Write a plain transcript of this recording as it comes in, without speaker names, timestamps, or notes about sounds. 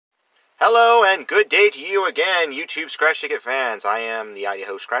Hello and good day to you again, YouTube Scratch Ticket fans. I am the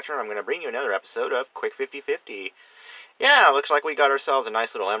Idaho Scratcher, and I'm going to bring you another episode of Quick 50/50. Yeah, looks like we got ourselves a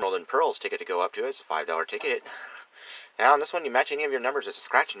nice little Emerald and Pearls ticket to go up to. It's a $5 ticket. Now, on this one, you match any of your numbers. It's a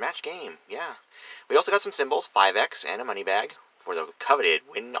scratch and match game. Yeah. We also got some symbols, 5X, and a money bag for the coveted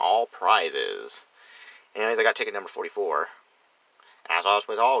win all prizes. Anyways, I got ticket number 44. As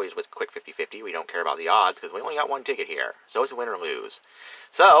always with Quick 50/50, we don't care about the odds because we only got one ticket here. So it's a win or lose.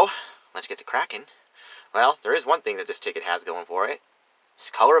 So, let's get to cracking. Well, there is one thing that this ticket has going for it. It's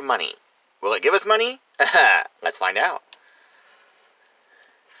the color of money. Will it give us money? Let's find out.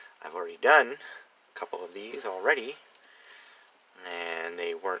 I've already done a couple of these already, and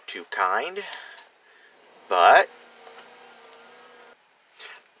they weren't too kind. But,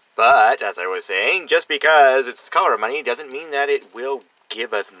 as I was saying, just because it's the color of money doesn't mean that it will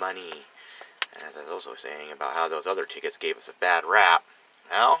give us money. And as I was also saying about how those other tickets gave us a bad rap,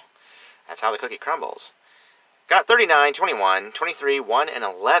 well, that's how the cookie crumbles. Got 39, 21, 23, 1, and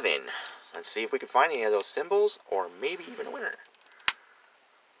 11. Let's see if we can find any of those symbols, or maybe even a winner.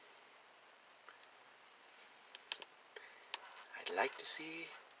 I'd like to see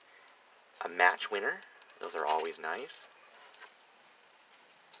a match winner. Those are always nice.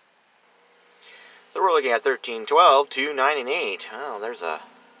 So we're looking at 13, 12, 2, 9, and 8. Oh, there's a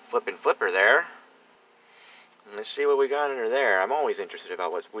flippin' flipper there. Let's see what we got under there. I'm always interested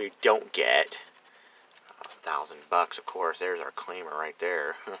about what we don't get. $1,000, of course. There's our claimer right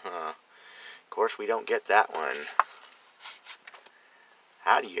there. Of course, we don't get that one.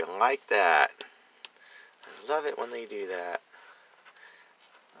 How do you like that? I love it when they do that.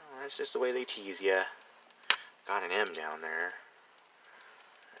 Oh, that's just the way they tease you. Got an M down there.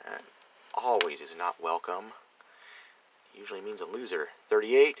 That always is not welcome. Usually means a loser.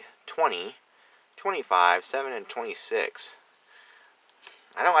 38, 20, 25, 7, and 26.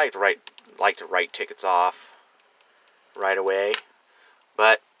 I don't like to write tickets off right away,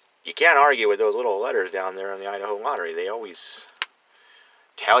 but you can't argue with those little letters down there on the Idaho lottery. They always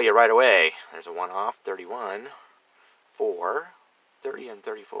tell you right away. There's a 1 off, 31, 4, 30, and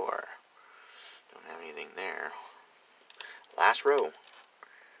 34. Don't have anything there. Last row.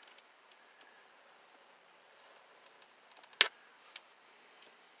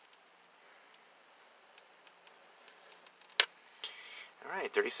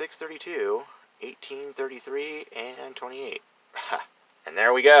 Alright, 36, 32, 18, 33, and 28. And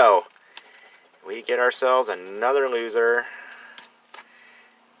there we go. We get ourselves another loser.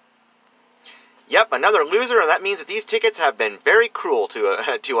 Yep, another loser, and that means that these tickets have been very cruel to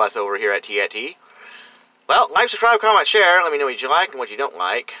us over here at TNT. Well, like, subscribe, comment, share. Let me know what you like and what you don't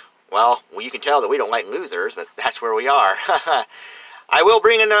like. Well, you can tell that we don't like losers, but that's where we are. I will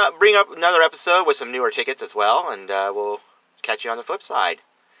bring up another episode with some newer tickets as well, and we'll catch you on the flip side.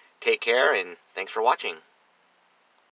 Take care, and thanks for watching.